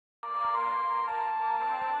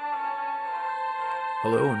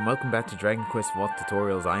Hello and welcome back to Dragon Quest Vault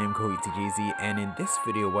Tutorials. I am KoiTGZ, and in this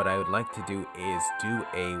video what I would like to do is do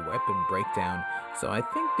a weapon breakdown. So I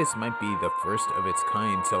think this might be the first of its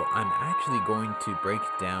kind. So I'm actually going to break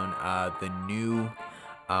down the new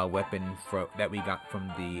weapon that we got from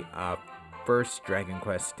the first Dragon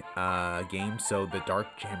Quest game, so the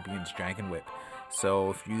Dark Champion's Dragon Whip. So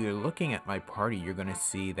if you're looking at my party, you're going to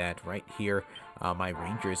see that right here, my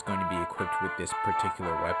ranger is going to be equipped with this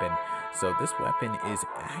particular weapon. So this weapon is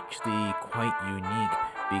actually quite unique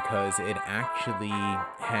because it actually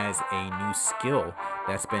has a new skill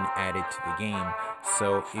that's been added to the game.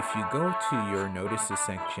 So if you go to your notices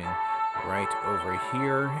section right over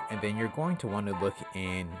here, and then you're going to want to look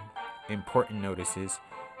in important notices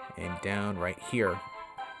and down right here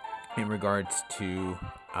in regards to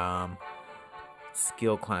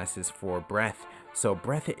skill classes for breath. So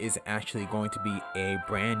breath is actually going to be a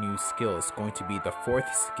brand new skill. It's going to be the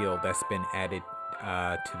fourth skill that's been added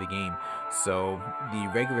to the game. So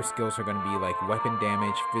the regular skills are going to be like weapon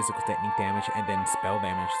damage, physical technique damage, and then spell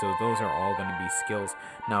damage. So those are all going to be skills.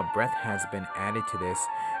 Now breath has been added to this,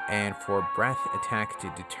 and for breath attack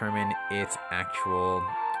to determine its actual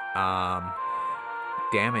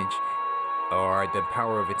damage, or the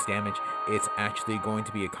power of its damage, it's actually going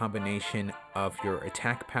to be a combination of your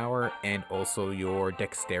attack power and also your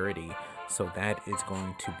dexterity. So that is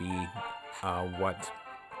going to be what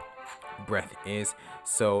breath is.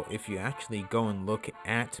 So if you actually go and look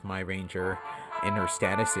at my ranger and her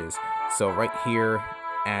statuses, so right here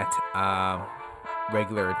at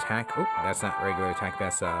regular attack, oh, that's not regular attack,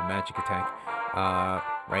 that's magic attack.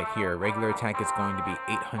 Right here, regular attack is going to be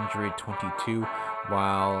 822,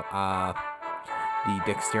 while the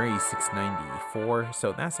dexterity is 694,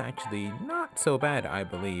 so that's actually not so bad, I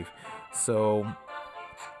believe. So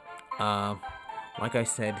like I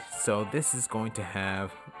said, so this is going to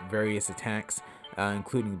have various attacks,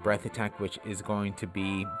 including breath attack, which is going to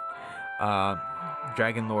be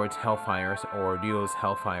Dragon Lord's Hellfire or Rio's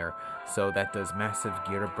Hellfire. So that does massive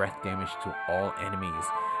gear breath damage to all enemies.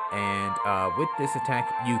 And with this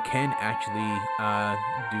attack, you can actually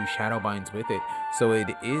do shadow binds with it. So it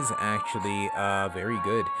is actually very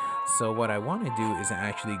good. So what I want to do is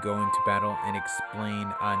actually go into battle and explain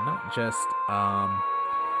not just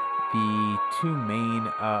the two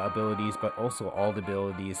main abilities, but also all the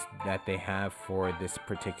abilities that they have for this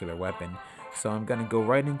particular weapon. So I'm going to go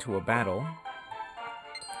right into a battle.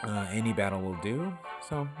 Any battle will do.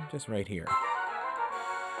 So just right here.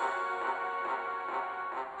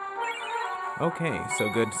 Okay, so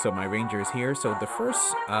good. So my ranger is here. So the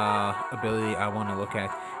first ability I want to look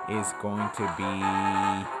at is going to be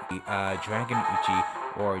Dragon Uchi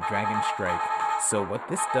or Dragon Strike. So what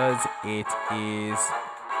this does, it is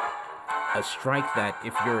a strike that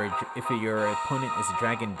if your opponent is a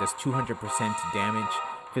dragon, does 200% damage,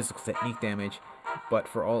 physical technique damage, but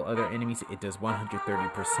for all other enemies it does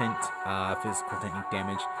 130% physical technique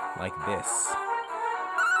damage, like this.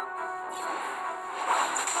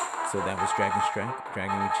 So that was Dragon Strike.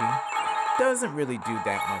 Dragon Uchi doesn't really do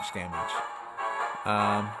that much damage.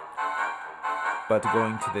 But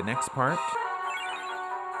going to the next part.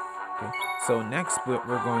 Okay. So next what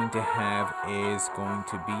we're going to have is going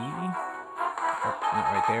to be, oh, not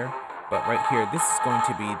right there, but right here, this is going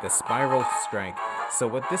to be the Spiral Strike. So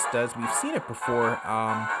what this does, we've seen it before,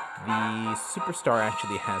 the Superstar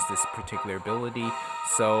actually has this particular ability.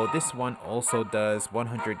 So this one also does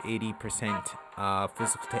 180%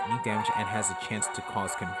 physical technique damage and has a chance to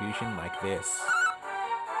cause confusion like this.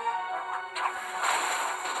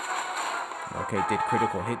 Okay, did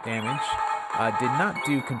critical hit damage. Did not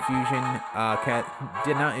do confusion,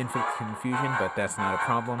 did not inflict confusion, but that's not a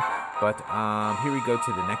problem. But here we go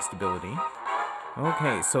to the next ability.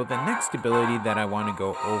 Okay, so the next ability that I want to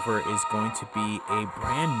go over is going to be a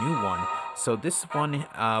brand new one. So this one,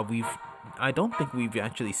 I don't think we've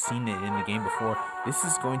actually seen it in the game before. This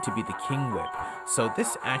is going to be the King Whip. So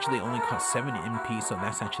this actually only costs 7 MP, so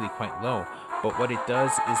that's actually quite low. But what it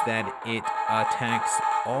does is that it attacks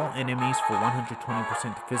all enemies for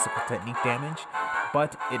 120% physical technique damage,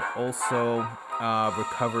 but it also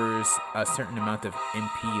recovers a certain amount of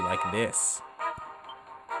MP like this.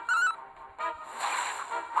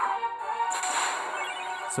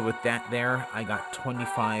 So with that there, I got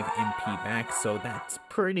 25 MP back, so that's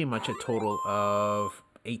pretty much a total of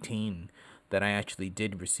 18 that I actually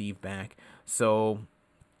did receive back. So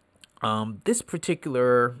this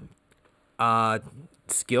particular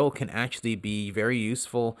skill can actually be very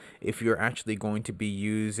useful if you're actually going to be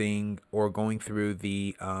using or going through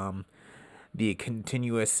the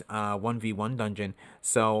continuous 1v1 dungeon.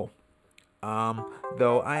 So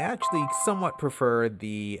Though I actually somewhat prefer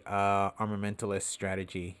the armamentalist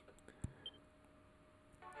strategy.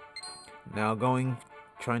 Now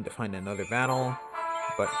trying to find another battle,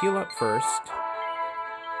 but heal up first.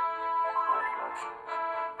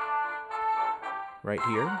 Right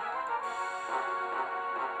here.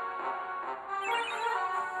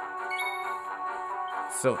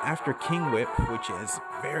 So after King Whip, which is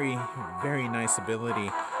very, very nice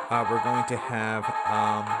ability, we're going to have,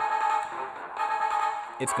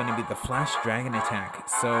 it's going to be the Flash Dragon attack.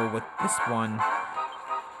 So with this one,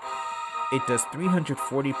 it does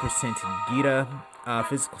 340% Gita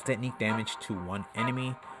physical technique damage to one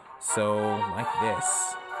enemy. So like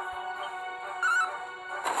this.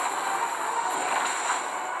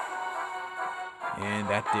 And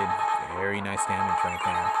that did very nice damage right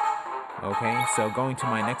there. Okay, so going to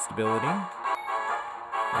my next ability.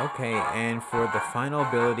 Okay, and for the final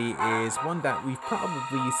ability is one that we've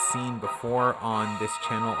probably seen before on this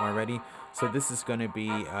channel already. So this is going to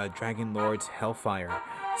be Dragon Lord's Hellfire.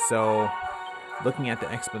 So looking at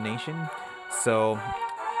the explanation, so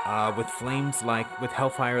with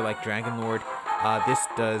Hellfire like Dragon Lord, this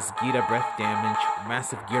does Gita breath damage,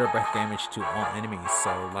 massive Gita breath damage to all enemies.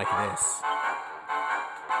 So like this.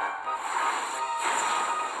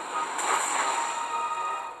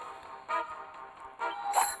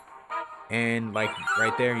 And like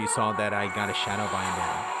right there, you saw that I got a Shadow Bind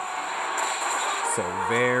down. So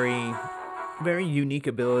very, very unique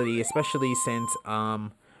ability, especially since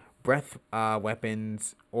breath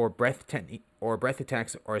weapons or breath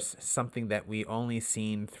attacks are something that we only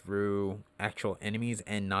seen through actual enemies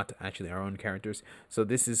and not actually our own characters. So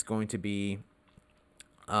this is going to be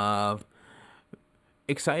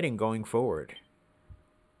exciting going forward.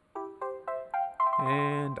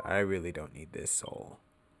 And I really don't need this soul.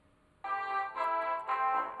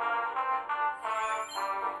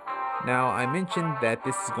 Now, I mentioned that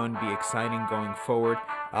this is going to be exciting going forward,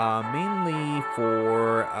 mainly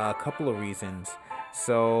for a couple of reasons.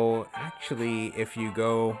 So, actually, if you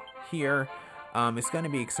go here, it's going to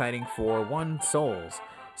be exciting for souls.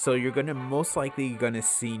 So you're most likely going to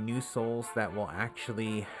see new souls that will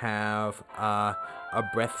actually have a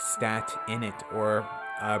breath stat in it, or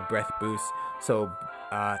a breath boost. So,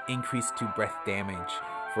 increase to breath damage,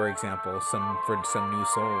 for example, for some new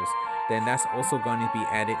souls. Then that's also going to be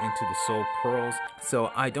added into the soul pearls.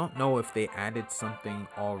 So I don't know if they added something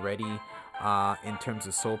already in terms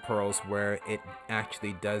of soul pearls where it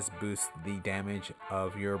actually does boost the damage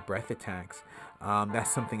of your breath attacks.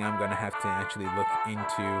 That's something I'm going to have to actually look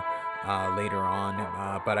into later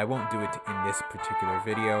on, but I won't do it in this particular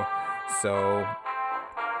video. So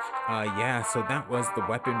yeah, so that was the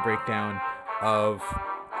weapon breakdown of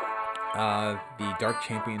the Dark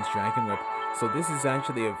Champion's Dragon Whip. So this is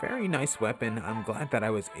actually a very nice weapon. I'm glad that I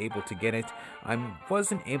was able to get it. I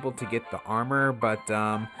wasn't able to get the armor, but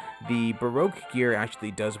the Baroque gear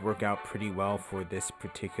actually does work out pretty well for this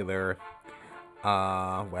particular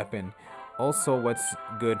weapon. Also, what's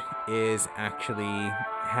good is actually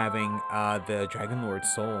having the Dragon Lord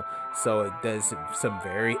Soul. So it does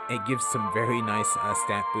it gives some very nice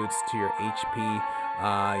stat boosts to your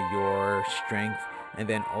HP, your strength, and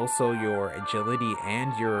then also your agility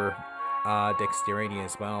and your dexterity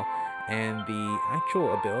as well. And the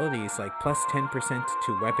actual abilities, like plus 10%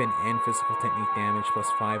 to weapon and physical technique damage, plus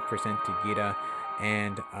 5% to Gita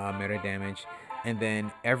and meta damage. And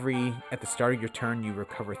then at the start of your turn, you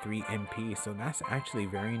recover 3 MP. So that's actually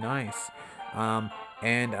very nice.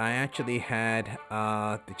 And I actually had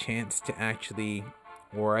the chance to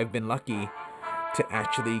I've been lucky to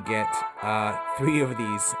actually get 3 of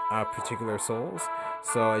these particular souls.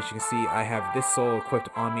 So as you can see, I have this soul equipped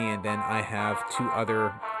on me, and then I have 2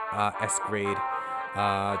 other S-grade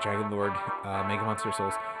Dragon Lord Mega Monster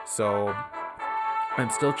souls. So I'm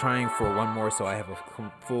still trying for 1 more, so I have a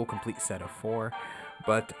full complete set of 4.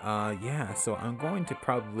 But yeah, so I'm going to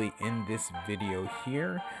probably end this video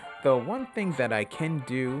here. The one thing that I can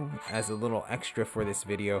do as a little extra for this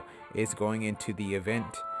video is going into the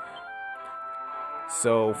event.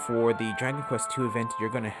 So for the Dragon Quest II event, you're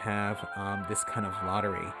going to have this kind of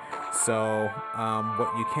lottery. So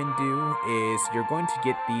what you can do is you're going to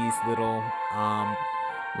get these little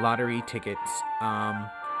lottery tickets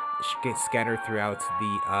get scattered throughout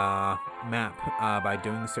the map by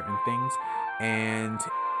doing certain things. And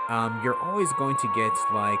you're always going to get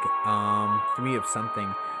like 3 of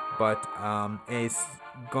something, but it's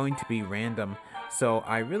going to be random. So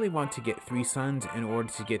I really want to get 3 suns in order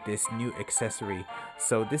to get this new accessory.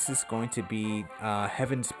 So this is going to be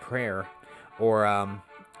Heaven's Prayer, or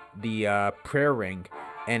the prayer ring,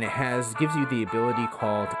 and it gives you the ability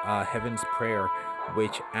called Heaven's Prayer,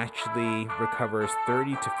 which actually recovers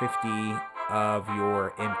 30 to 50 of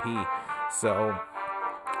your MP. So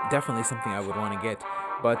definitely something I would want to get.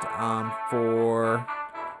 But for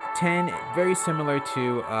 10, very similar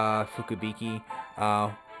to Fukubiki,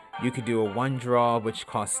 you could do a 1 draw, which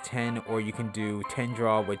costs 10, or you can do 10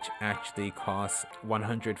 draw, which actually costs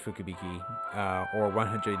 100 Fukubiki, or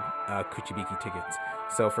 100 Kuchibiki tickets.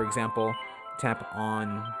 So for example, tap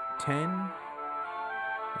on 10,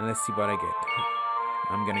 and let's see what I get.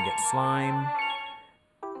 I'm gonna get slime.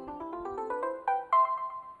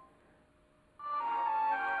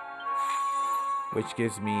 Which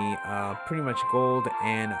gives me pretty much gold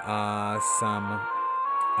and some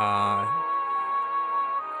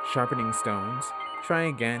sharpening stones. Try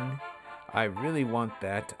again. I really want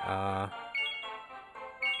that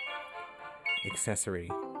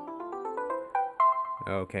accessory.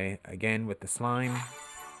 Okay, again with the slime.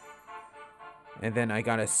 And then I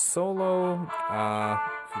got a solo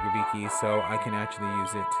Fukubiki, so I can actually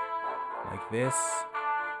use it like this.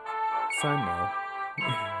 So no.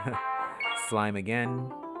 Slime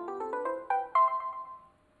again.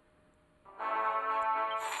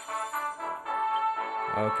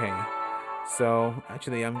 Okay, so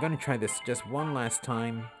actually I'm gonna try this just one last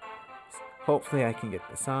time. Hopefully I can get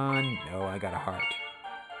this on. No, I got a heart,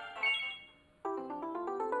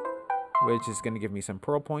 which is gonna give me some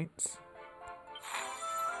pearl points.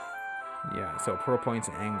 Yeah, so pearl points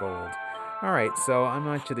and gold. Alright, so I'm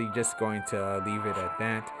actually just going to leave it at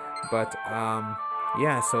that. But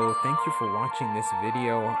yeah, so thank you for watching this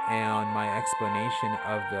video and my explanation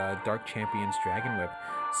of the Dark Champions Dragon Whip.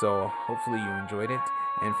 So hopefully you enjoyed it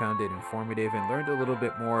and found it informative and learned a little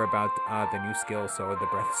bit more about the new skill, so the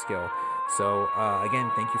breath skill. So again,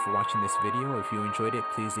 thank you for watching this video. If you enjoyed it,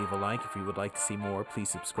 please leave a like. If you would like to see more, please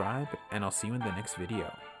subscribe, and I'll see you in the next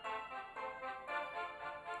video.